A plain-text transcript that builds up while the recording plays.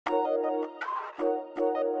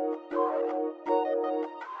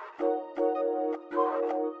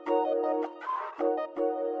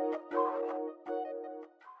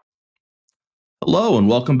Hello and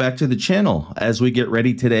welcome back to the channel as we get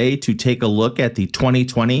ready today to take a look at the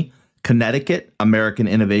 2020 Connecticut American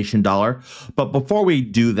Innovation Dollar. But before we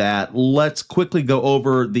do that, let's quickly go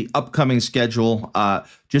over the upcoming schedule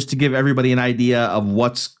just to give everybody an idea of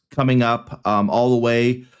what's coming up all the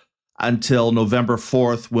way until November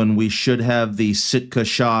 4th, when we should have the Sitka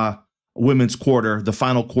Shah Women's Quarter, the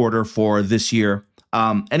final quarter for this year.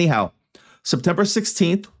 Anyhow, September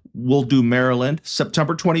 16th, we'll do Maryland.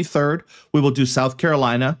 September 23rd, we will do South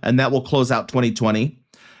Carolina, and that will close out 2020.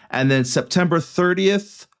 And then September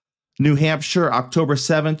 30th, New Hampshire. October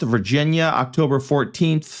 7th, Virginia. October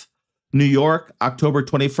 14th, New York. October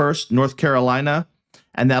 21st, North Carolina,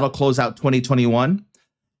 and that'll close out 2021.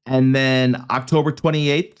 And then October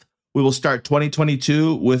 28th, we will start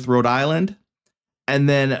 2022 with Rhode Island. And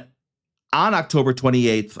then on October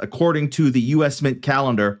 28th, according to the U.S. Mint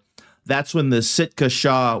calendar, that's when the Sitka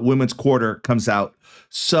Shah Women's Quarter comes out.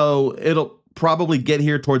 So it'll probably get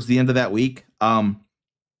here towards the end of that week.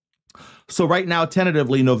 So right now,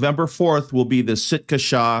 tentatively, November 4th will be the Sitka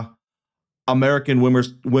Shah American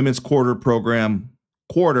Women's Quarter program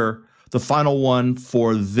quarter, the final one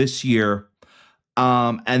for this year.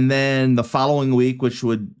 And then the following week, which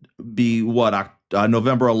would be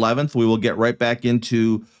November 11th, we will get right back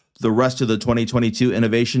into the rest of the 2022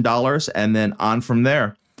 Innovation Dollars and then on from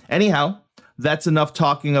there. Anyhow, that's enough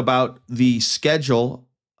talking about the schedule.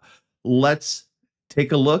 Let's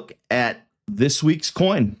take a look at this week's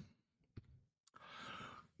coin.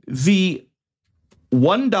 The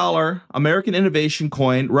 $1 American Innovation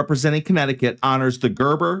coin representing Connecticut honors the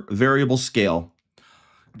Gerber Variable Scale.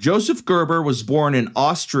 Joseph Gerber was born in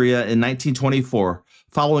Austria in 1924.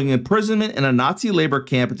 Following imprisonment in a Nazi labor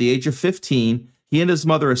camp at the age of 15, he and his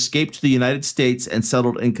mother escaped to the United States and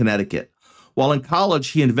settled in Connecticut. While in college,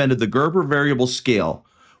 he invented the Gerber Variable Scale,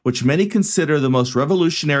 which many consider the most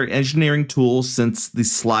revolutionary engineering tool since the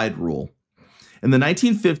slide rule. In the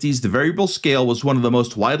 1950s, the variable scale was one of the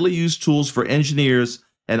most widely used tools for engineers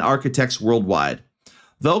and architects worldwide.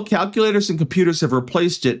 Though calculators and computers have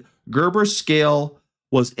replaced it, Gerber's scale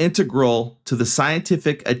was integral to the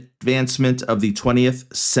scientific advancement of the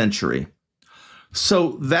 20th century.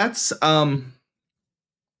 So that's what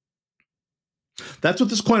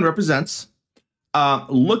this coin represents.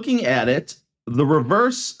 Looking at it, the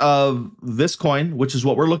reverse of this coin, which is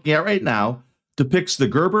what we're looking at right now, depicts the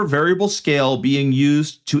Gerber Variable Scale being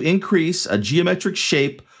used to increase a geometric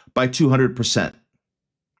shape by 200%.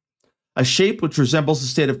 A shape which resembles the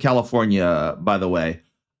state of California, by the way.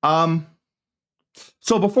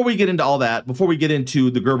 So before we get into all that, before we get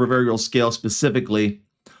into the Gerber Variable Scale specifically,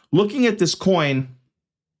 looking at this coin,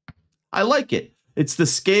 I like it. It's the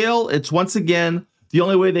scale. It's once again the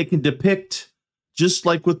only way they can depict, just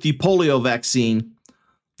like with the polio vaccine,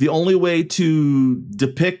 the only way to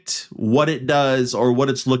depict what it does or what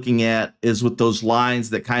it's looking at is with those lines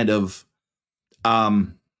that kind of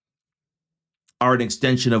are an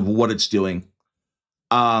extension of what it's doing.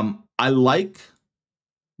 I like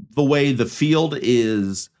the way the field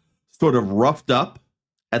is sort of roughed up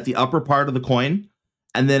at the upper part of the coin.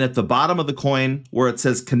 And then at the bottom of the coin, where it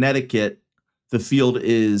says Connecticut, the field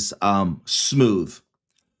is smooth.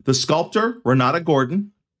 The sculptor, Renata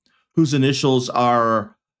Gordon, whose initials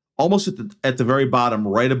are almost at the very bottom,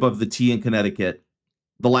 right above the T in Connecticut,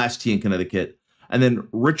 the last T in Connecticut. And then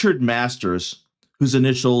Richard Masters, whose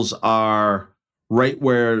initials are right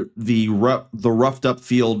where the roughed up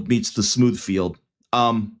field meets the smooth field.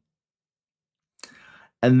 And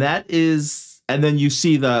then you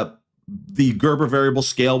see the Gerber Variable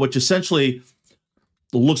Scale, which essentially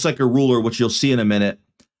looks like a ruler, which you'll see in a minute.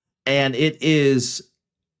 And it is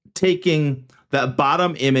taking that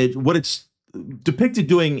bottom image. What it's depicted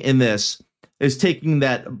doing in this is taking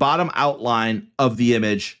that bottom outline of the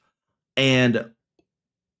image and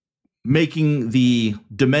making the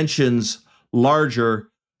dimensions larger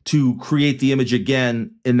to create the image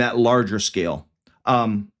again in that larger scale.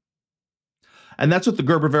 And that's what the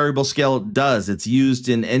Gerber Variable Scale does. It's used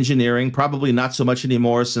in engineering, probably not so much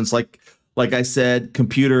anymore since, like I said,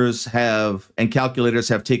 computers and calculators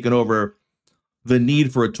have taken over the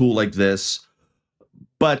need for a tool like this.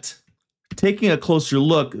 But taking a closer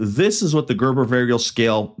look, this is what the Gerber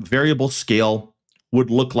Variable Scale would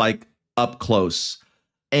look like up close.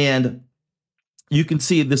 And you can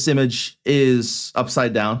see this image is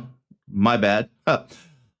upside down. My bad.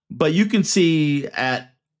 But you can see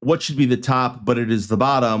at what should be the top, but it is the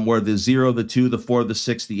bottom where the 0, the 2, the 4, the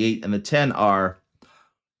 6, the 8, and the 10 are.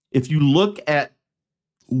 If you look at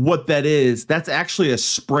what that is, that's actually a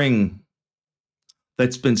spring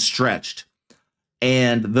that's been stretched.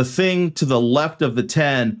 And the thing to the left of the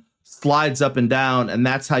 10 slides up and down, and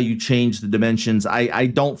that's how you change the dimensions. I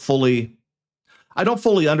don't fully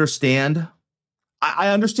understand. I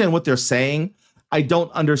understand what they're saying. I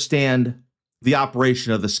don't understand the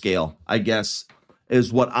operation of the scale, I guess,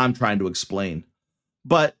 is what I'm trying to explain.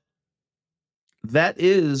 But that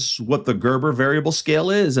is what the Gerber Variable Scale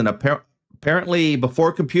is. And apparently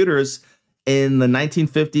before computers in the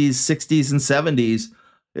 1950s, 60s, and 70s,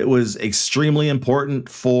 it was extremely important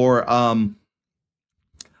for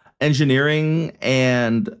engineering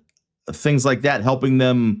and things like that, helping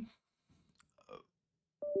them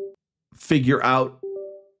figure out,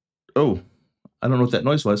 oh, I don't know what that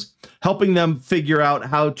noise was, helping them figure out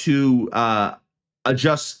how to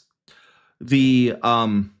adjust the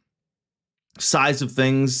size of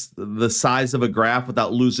things, the size of a graph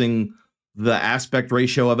without losing the aspect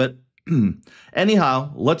ratio of it.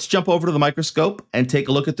 Anyhow, let's jump over to the microscope and take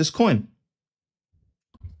a look at this coin.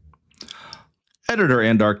 Editor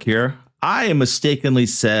Aandark here. I mistakenly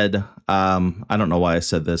said, I don't know why I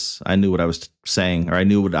said this. I knew what I was saying, or I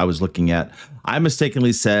knew what I was looking at. I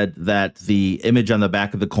mistakenly said that the image on the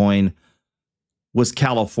back of the coin was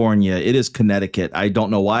California. It is Connecticut. I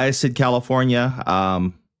don't know why I said California.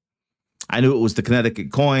 I knew it was the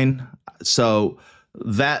Connecticut coin, so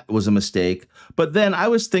that was a mistake. But then I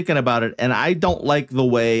was thinking about it, and I don't like the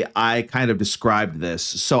way I kind of described this.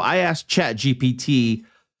 So I asked ChatGPT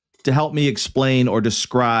to help me explain or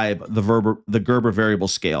describe the Gerber Variable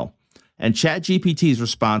Scale. And ChatGPT's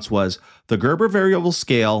response was, the Gerber Variable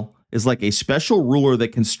Scale is like a special ruler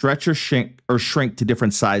that can stretch or shrink to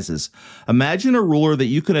different sizes. Imagine a ruler that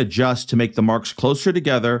you can adjust to make the marks closer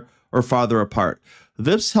together or farther apart.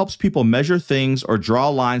 This helps people measure things or draw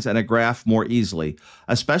lines on a graph more easily,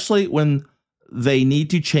 especially when they need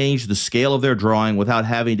to change the scale of their drawing without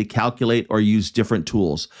having to calculate or use different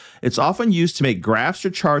tools. It's often used to make graphs or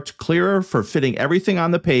charts clearer for fitting everything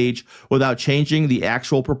on the page without changing the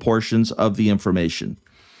actual proportions of the information.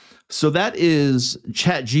 So that is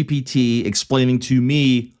ChatGPT explaining to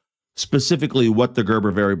me specifically what the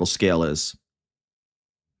Gerber Variable Scale is.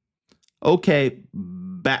 Okay,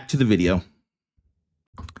 back to the video.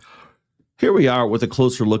 Here we are with a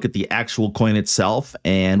closer look at the actual coin itself,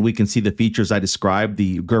 and we can see the features I described,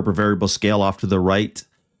 the Gerber Variable Scale off to the right,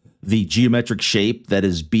 the geometric shape that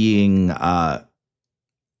is being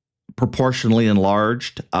proportionally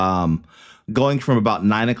enlarged, going from about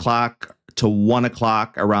 9 o'clock to 1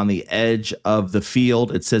 o'clock around the edge of the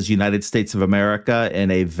field. It says United States of America in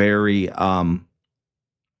a very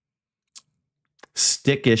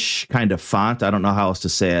stickish kind of font. I don't know how else to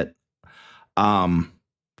say it.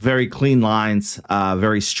 Very clean lines,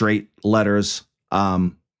 very straight letters.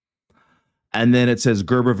 And then it says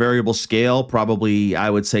Gerber Variable Scale, probably I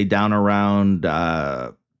would say down around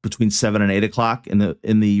between 7 and 8 o'clock in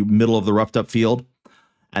the middle of the roughed up field.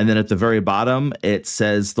 And then at the very bottom, it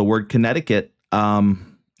says the word Connecticut,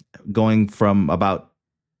 going from about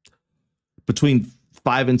between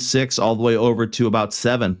 5 and 6 all the way over to about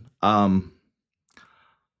 7. I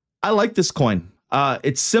like this coin.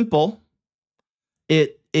 It's simple.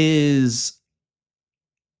 It is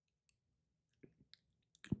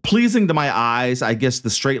pleasing to my eyes. I guess the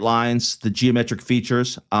straight lines, the geometric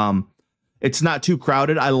features. It's not too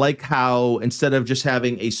crowded. I like how instead of just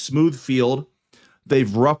having a smooth field,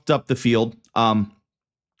 they've roughed up the field.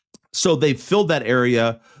 So they've filled that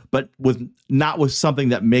area, but not with something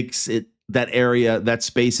that makes that area, that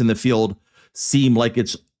space in the field seem like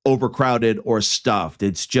it's overcrowded or stuffed.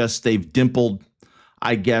 It's just they've dimpled,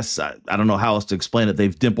 I guess, I don't know how else to explain it.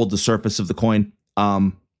 They've dimpled the surface of the coin.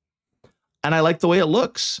 And I like the way it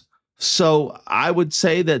looks. So I would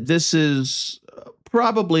say that this is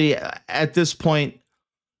probably at this point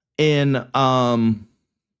in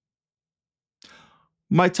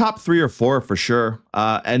my top 3 or 4 for sure.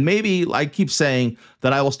 And maybe I keep saying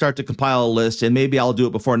that I will start to compile a list, and maybe I'll do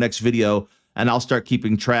it before next video, and I'll start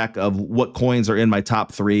keeping track of what coins are in my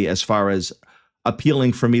top 3 as far as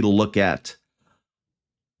appealing for me to look at.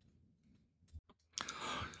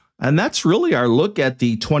 And that's really our look at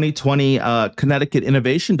the 2020 Connecticut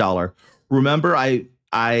Innovation Dollar. Remember, I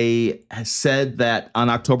said that on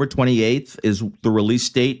October 28th is the release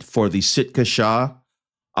date for the Sitka Shah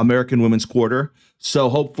American Women's Quarter. So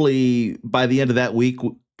hopefully by the end of that week,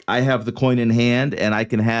 I have the coin in hand and I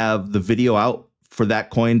can have the video out for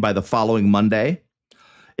that coin by the following Monday.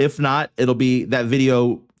 If not, it'll be that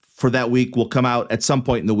video for that week will come out at some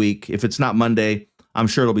point in the week. If it's not Monday, I'm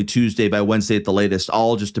sure it'll be Tuesday, by Wednesday at the latest,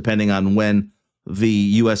 all just depending on when the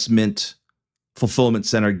U.S. Mint Fulfillment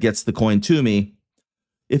Center gets the coin to me.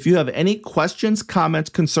 If you have any questions, comments,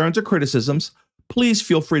 concerns, or criticisms, please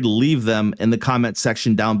feel free to leave them in the comment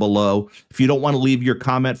section down below. If you don't want to leave your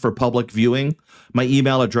comment for public viewing, my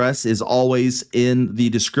email address is always in the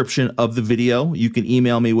description of the video. You can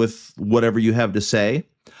email me with whatever you have to say.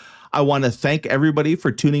 I want to thank everybody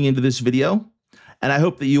for tuning into this video, and I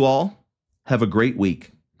hope that you all have a great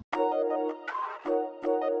week.